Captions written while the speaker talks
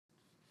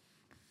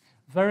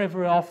Very,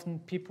 very often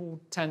people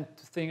tend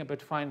to think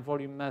about finite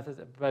volume method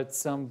about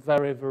some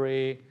very,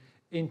 very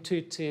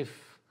intuitive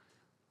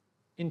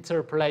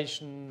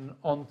interpolation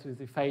onto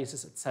the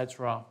phases,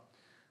 etc.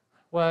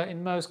 Well,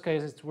 in most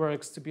cases it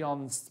works. To be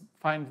honest,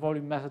 finite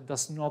volume method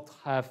does not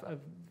have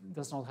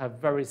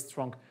very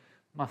strong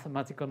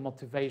mathematical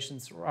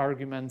motivations or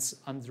arguments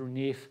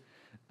underneath.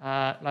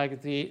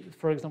 Like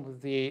for example,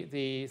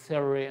 the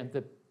theory and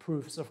the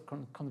proofs of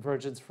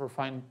convergence for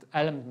finite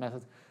element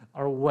method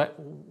are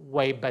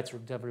way better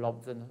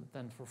developed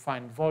than for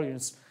finite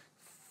volumes.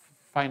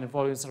 Finite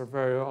volumes are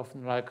very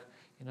often like,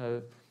 you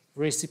know,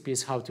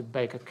 recipes how to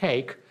bake a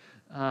cake.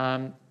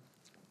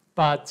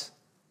 But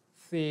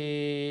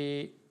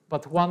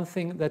one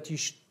thing that you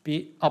should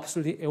be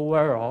absolutely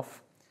aware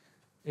of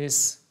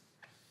is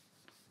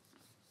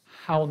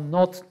how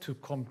not to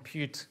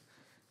compute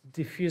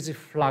diffusive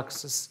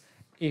fluxes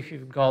if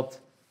you've got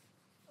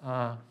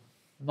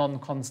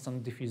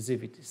non-constant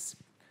diffusivities.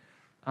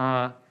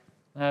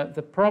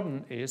 The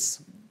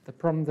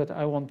problem that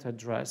I want to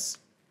address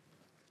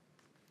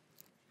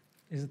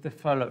is the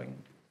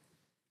following.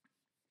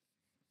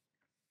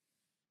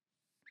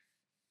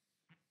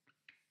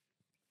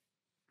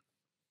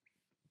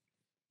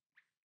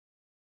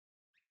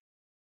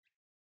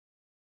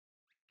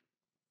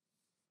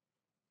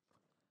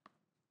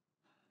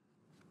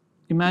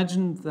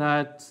 Imagine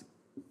that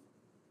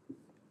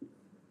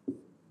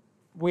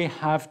we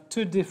have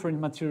two different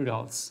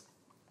materials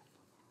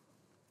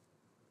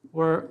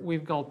where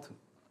we've got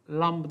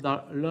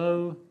lambda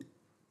low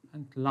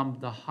and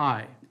lambda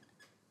high.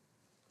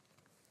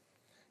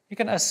 You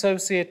can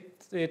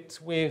associate it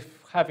with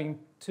having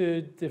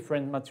two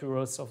different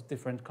materials of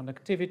different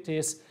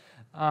conductivities.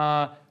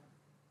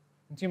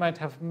 You might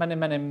have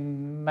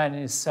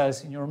many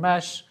cells in your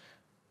mesh,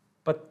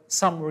 but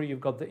somewhere you've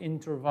got the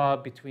interval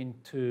between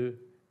two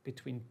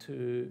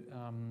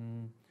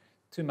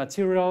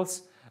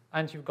materials,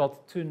 and you've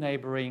got two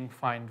neighboring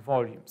finite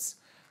volumes.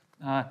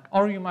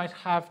 Or you might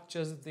have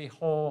just the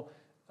whole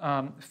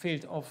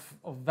field of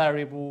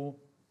variable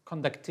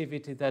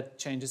conductivity that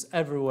changes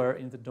everywhere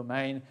in the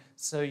domain.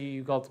 So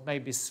you got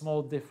maybe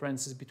small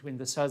differences between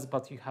the cells,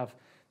 but you have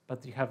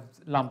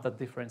lambda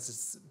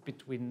differences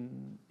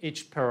between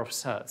each pair of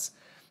cells.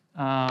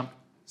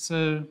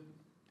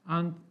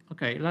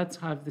 Okay, let's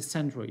have the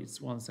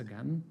centroids once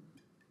again.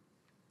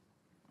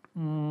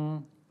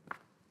 And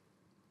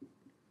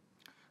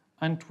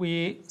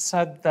we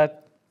said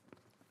that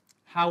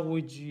how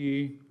would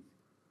you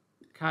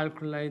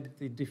calculate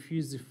the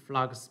diffusive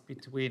flux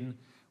between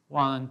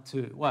 1 and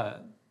 2?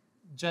 Well,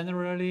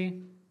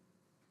 generally,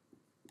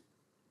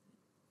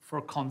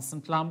 for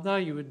constant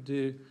lambda, you would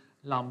do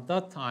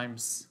lambda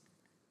times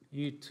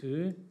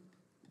u2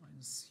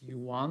 minus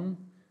u1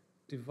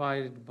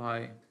 divided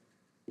by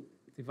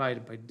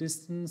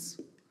distance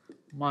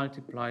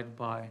multiplied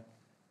by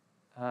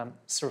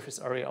surface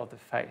area of the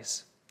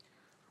face.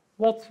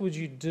 What would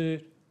you do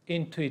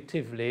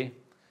intuitively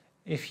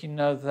if you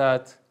know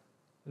that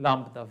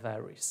lambda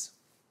varies?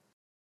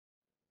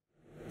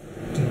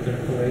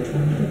 Interpolate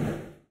lambda?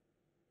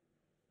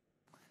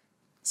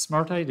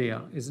 Smart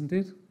idea, isn't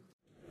it?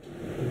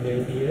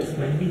 Maybe yes,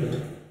 maybe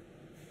no.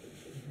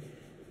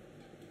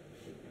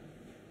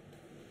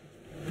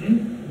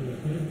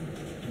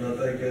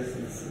 But I guess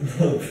it's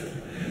not.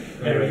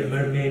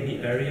 Maybe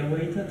area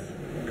weighted,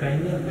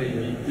 kind of.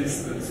 Maybe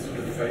distance to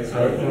the face.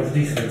 Or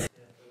distance.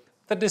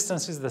 The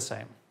distance is the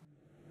same.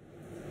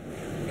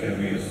 Can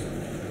we use?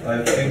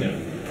 I think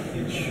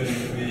it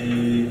should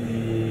be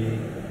the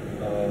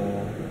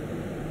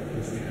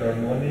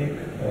harmonic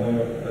or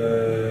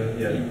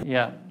yeah.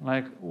 Yeah,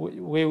 like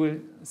we will.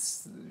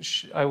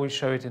 I will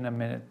show it in a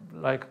minute.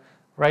 Like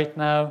right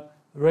now,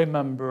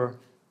 remember,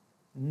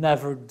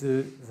 never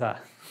do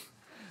that.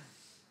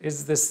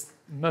 It's this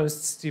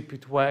most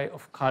stupid way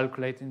of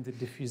calculating the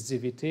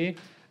diffusivity,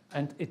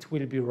 and it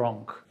will be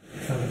wrong.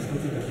 Sounds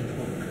good, it doesn't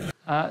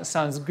work.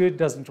 Sounds good,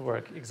 doesn't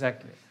work,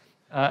 exactly.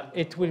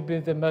 It will be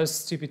the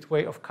most stupid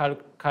way of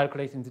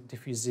calculating the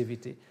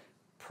diffusivity.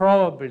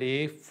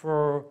 Probably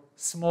for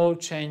small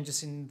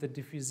changes in the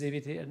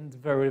diffusivity and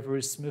very,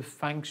 very smooth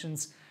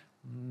functions,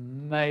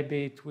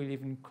 maybe it will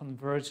even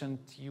converge and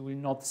you will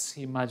not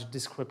see much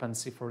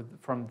discrepancy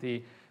from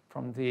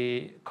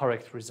the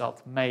correct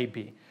result,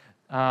 maybe.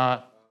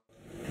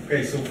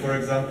 Okay, so for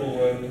example,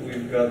 when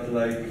we've got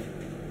like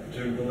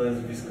turbulence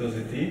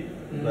viscosity,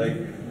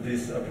 like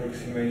this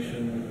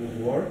approximation would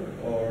work,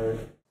 or?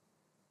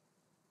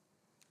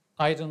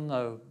 I don't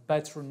know.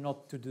 Better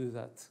not to do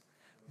that.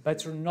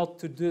 Better not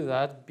to do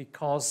that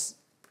because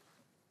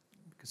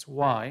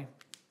why?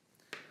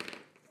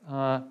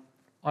 I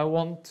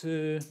want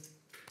to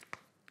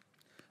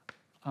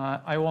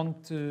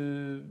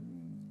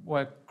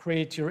well,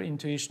 create your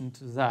intuition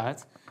to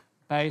that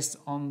based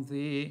on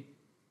the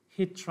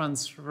heat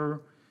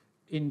transfer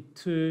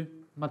into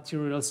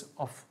materials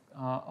of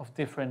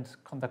different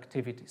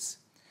conductivities.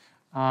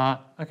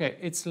 Okay,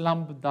 it's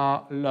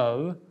lambda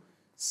low,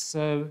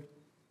 so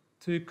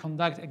to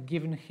conduct a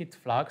given heat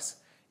flux,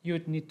 you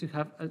would need to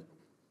have a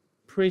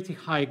pretty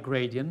high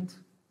gradient.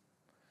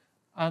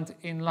 And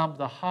in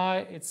lambda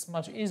high, it's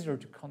much easier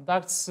to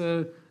conduct,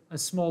 so a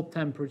small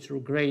temperature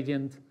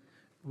gradient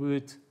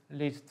would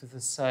lead to the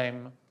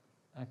same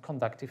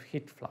conductive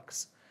heat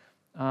flux.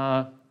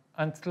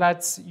 And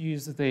let's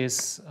use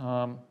this.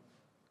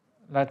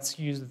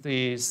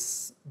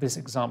 This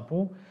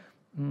example.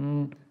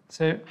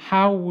 So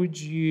how would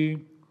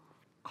you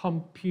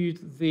compute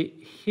the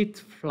heat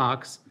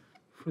flux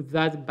for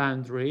that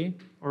boundary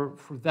or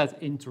for that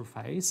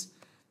interface,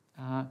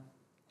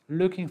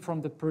 looking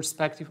from the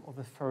perspective of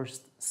the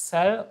first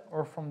cell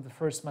or from the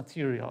first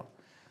material?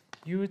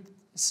 You would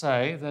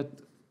say that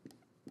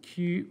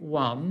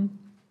Q1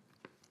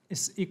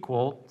 is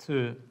equal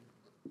to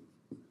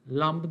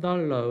lambda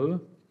low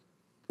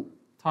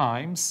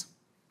times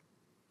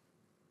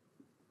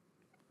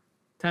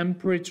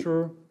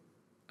temperature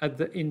at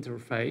the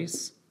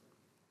interface,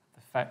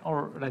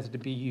 or let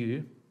it be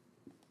U,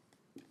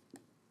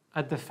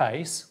 at the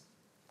face,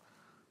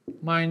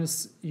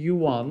 minus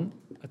U1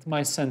 at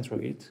my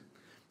centroid,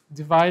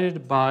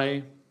 divided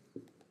by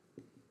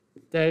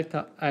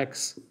delta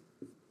X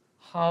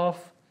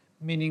half,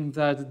 meaning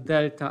that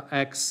delta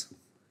X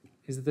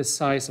is the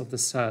size of the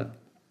cell.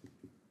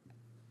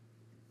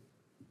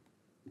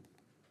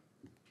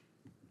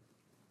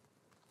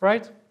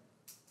 Right?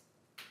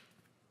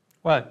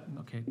 Well,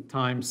 okay,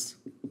 times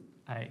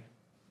A.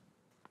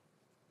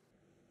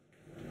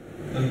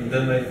 And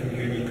then I think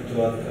you need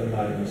to add a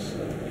minus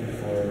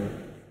before.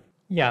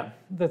 Yeah,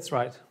 that's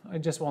right. I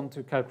just want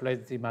to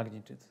calculate the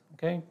magnitude,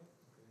 okay?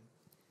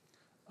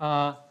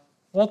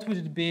 What would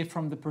it be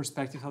from the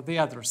perspective of the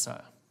other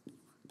cell?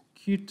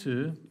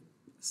 Q2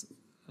 is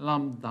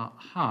lambda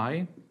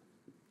high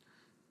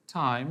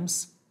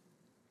times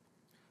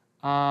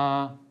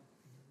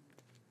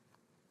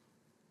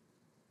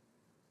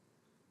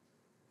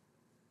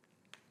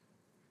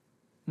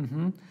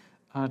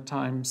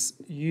times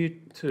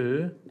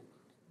U2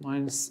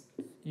 minus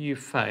U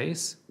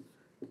face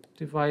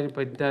divided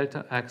by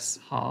delta X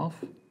half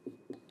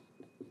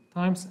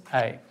times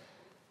A.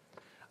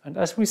 And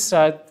as we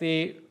said,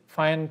 the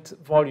finite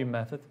volume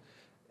method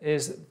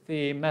is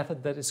the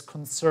method that is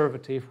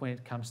conservative when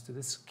it comes to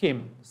the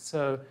scheme.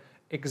 So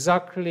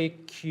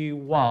exactly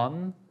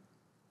Q1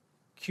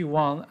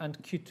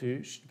 and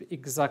Q2 should be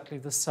exactly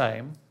the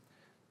same.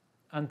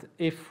 And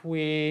if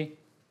we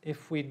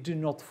do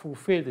not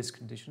fulfill this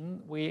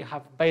condition, we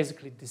have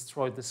basically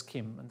destroyed the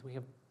scheme, and we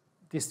have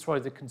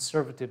destroyed the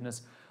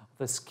conservativeness of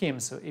the scheme.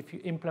 So if you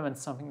implement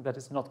something that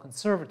is not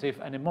conservative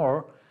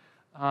anymore,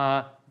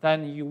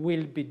 then you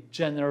will be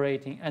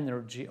generating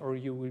energy, or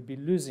you will be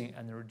losing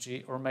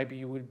energy, or maybe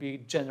you will be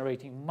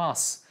generating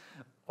mass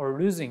or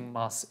losing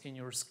mass in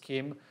your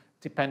scheme,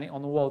 depending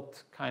on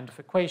what kind of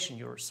equation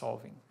you're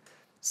solving.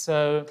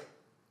 So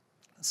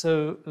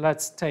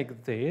let's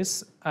take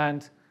this,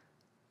 and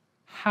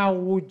how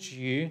would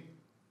you,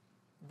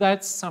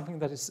 that's something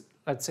that is,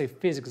 let's say,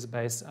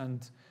 physics-based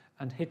and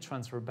heat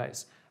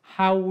transfer-based.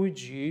 How would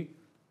you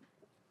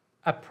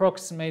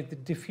approximate the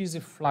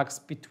diffusive flux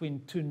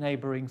between two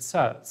neighboring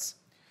cells?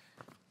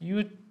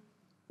 You'd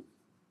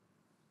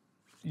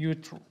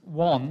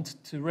want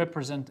to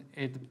represent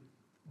it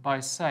by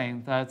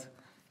saying that,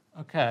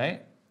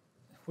 okay,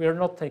 we are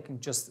not taking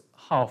just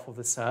half of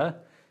the cell.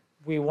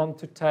 We want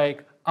to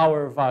take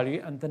our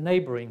value and the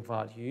neighboring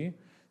value.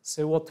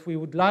 So what we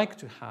would like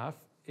to have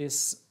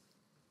is,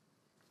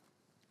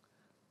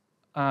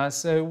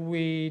 so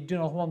we do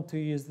not want to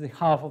use the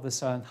half of the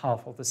cell and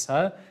half of the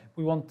cell.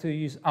 We want to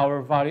use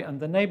our value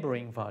and the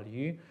neighboring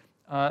value.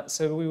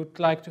 So we would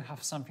like to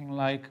have something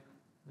like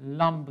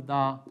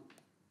lambda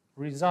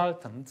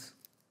resultant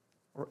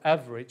or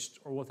averaged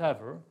or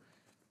whatever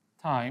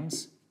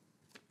times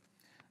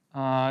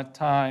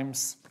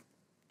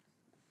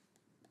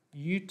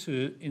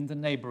U2 in the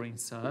neighboring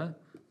cell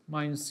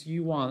minus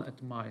U1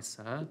 at my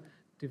cell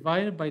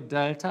divided by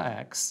delta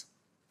X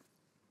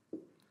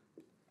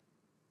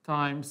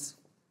times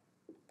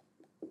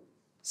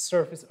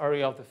surface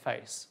area of the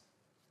face,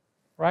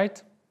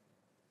 right?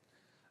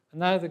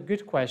 And now the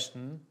good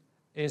question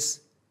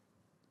is,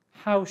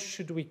 how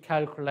should we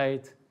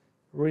calculate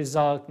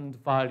resultant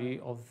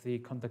value of the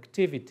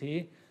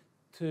conductivity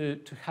to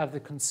have the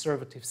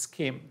conservative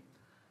scheme?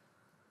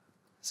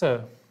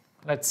 So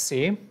let's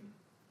see.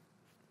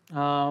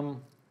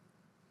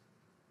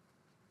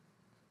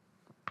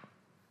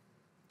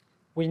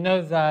 We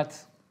know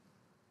that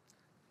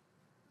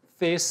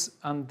this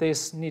and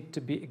this need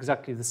to be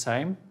exactly the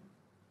same.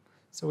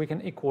 So we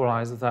can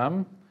equalize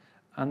them.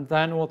 And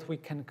then what we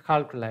can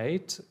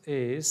calculate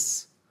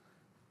is,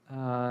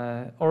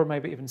 or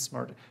maybe even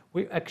smarter,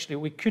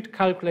 we could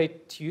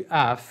calculate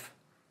UF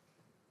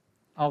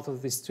out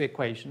of these two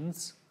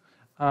equations,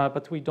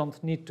 but we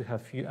don't need to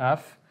have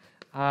UF.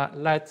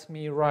 Let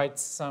me write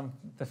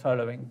the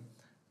following.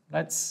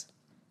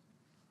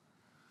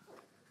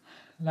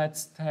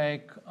 Let's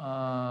take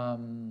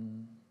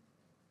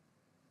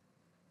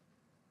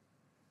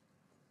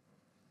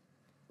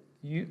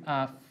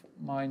UF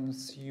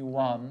minus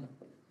U1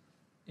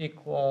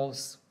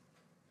 equals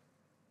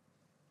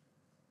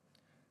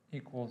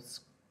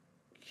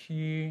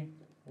Q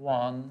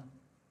 1,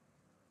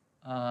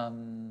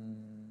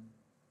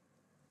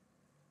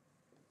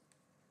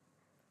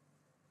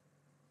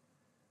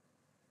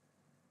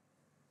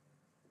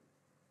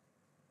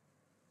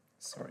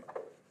 sorry,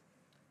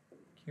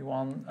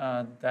 Q1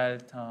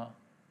 delta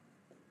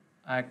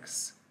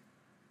X,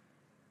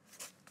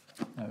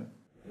 no.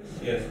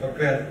 Yes,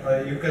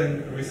 okay. You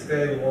can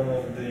rescale one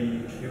of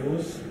the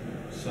Q's,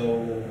 so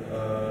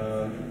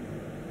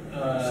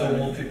so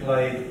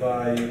multiply it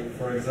by,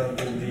 for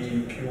example,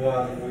 the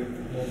Q1 we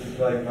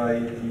multiply by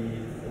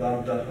the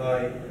lambda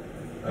high.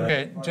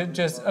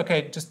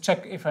 Okay, just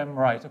check if I'm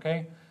right.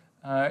 Okay,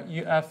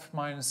 UF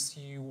minus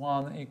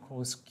U1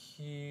 equals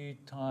Q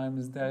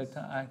times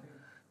delta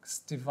X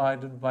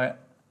divided by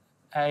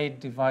A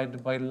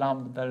divided by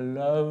lambda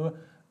low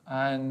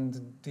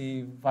and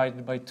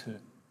divided by 2.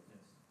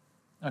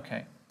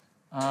 Okay,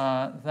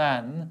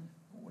 then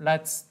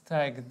let's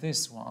take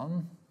this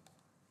one.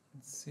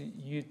 Let's see,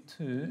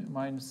 U2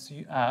 minus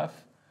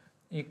UF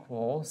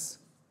equals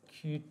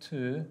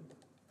Q2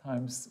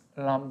 times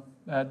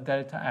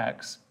delta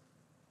X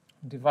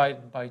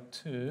divided by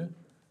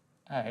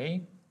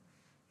 2A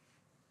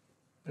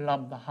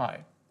lambda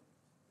high.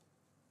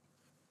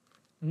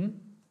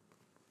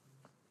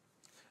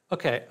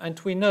 Okay, and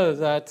we know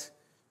that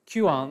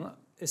Q1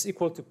 is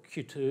equal to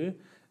Q2,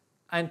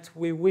 and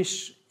we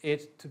wish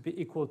it to be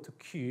equal to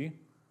Q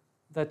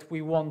that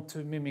we want to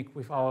mimic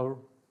with our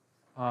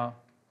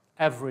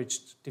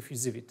averaged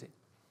diffusivity.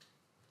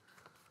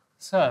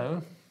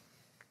 So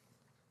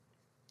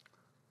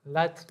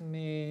let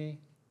me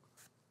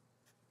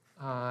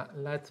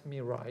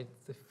write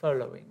the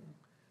following.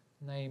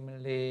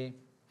 Namely,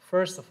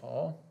 first of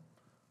all,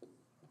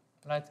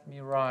 let me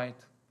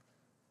write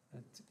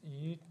that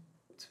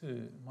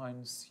U2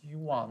 minus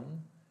U1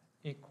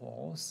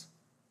 equals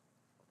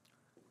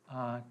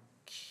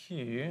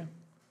Q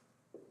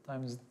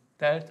times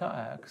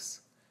delta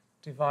X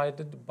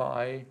divided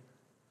by,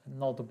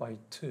 not by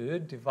 2,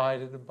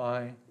 divided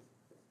by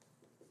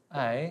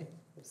A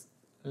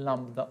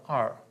lambda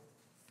R.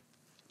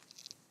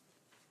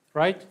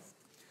 Right?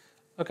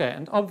 Okay,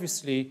 and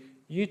obviously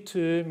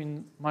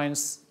U2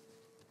 minus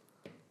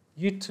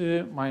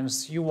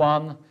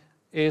U1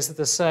 is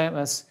the same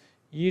as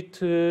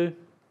U2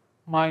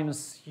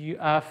 minus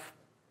UF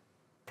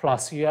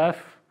plus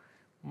UF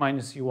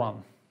minus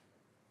U1.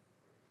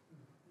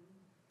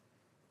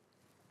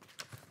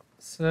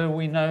 So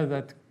we know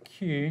that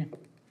Q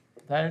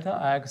delta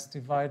X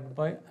divided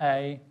by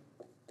A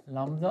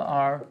lambda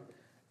R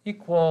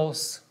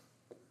equals,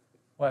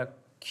 well,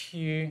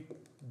 Q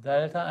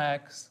delta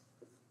X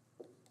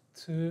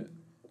to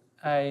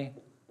A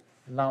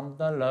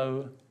lambda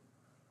low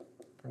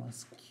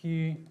plus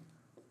Q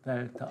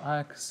delta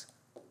X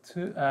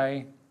to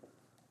A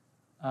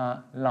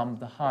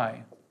lambda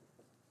high.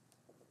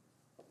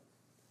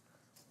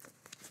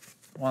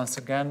 Once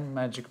again,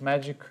 magic.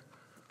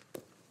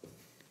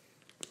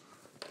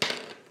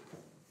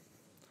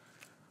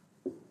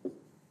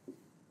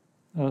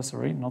 Oh,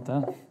 sorry, not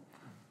that.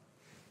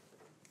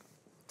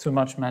 Too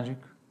much magic.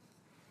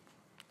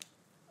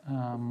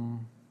 And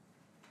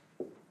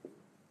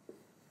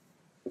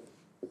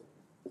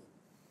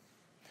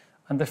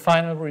the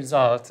final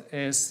result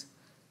is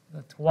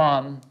that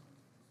 1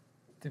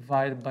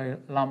 divided by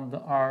lambda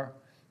R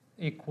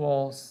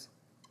equals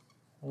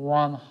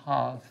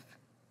 1/2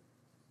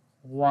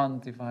 1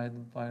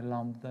 divided by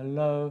lambda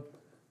low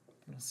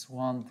plus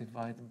 1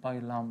 divided by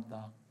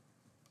lambda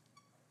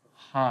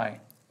high.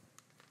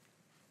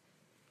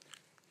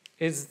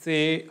 Is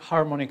the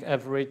harmonic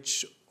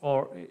average,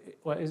 or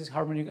well, is it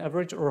harmonic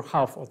average or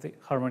half of the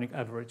harmonic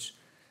average?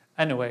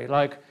 Anyway,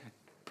 like,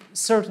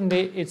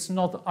 certainly it's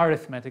not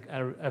arithmetic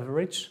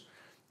average.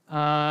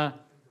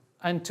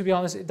 And to be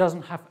honest, it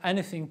doesn't have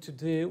anything to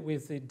do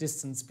with the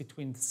distance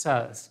between the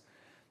cells.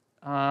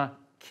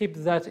 Keep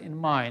that in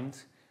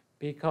mind,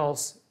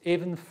 because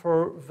even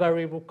for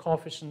variable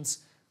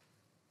coefficients,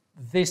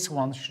 this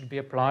one should be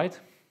applied.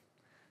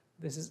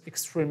 This is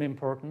extremely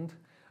important.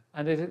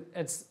 And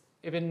it's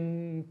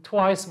even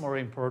twice more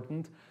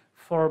important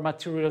for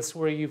materials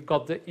where you've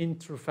got the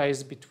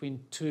interface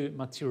between two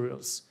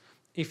materials.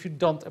 If you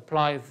don't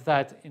apply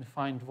that in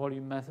finite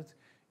volume method,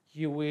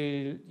 you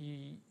will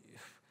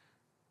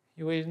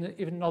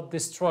even not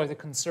destroy the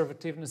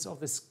conservativeness of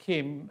the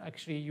scheme.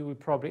 Actually, you will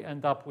probably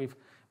end up with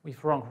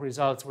wrong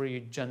results where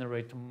you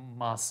generate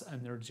mass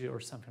energy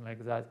or something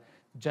like that,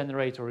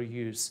 generate or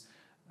use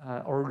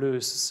or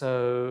lose.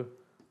 So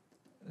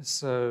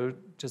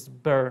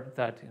just bear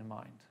that in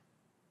mind.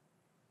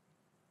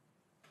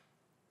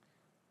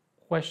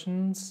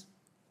 Questions?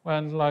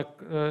 When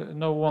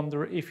no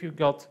wonder if you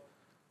got,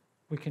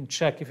 we can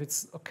check if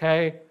it's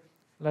okay.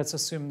 Let's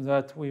assume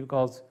that we've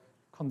got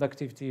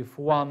conductivity of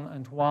 1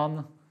 and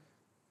 1.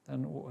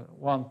 Then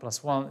 1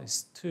 plus 1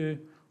 is 2.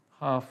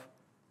 Half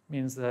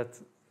means that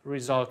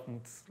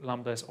resultant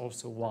lambda is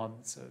also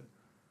 1. So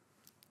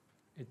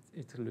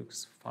it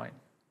looks fine.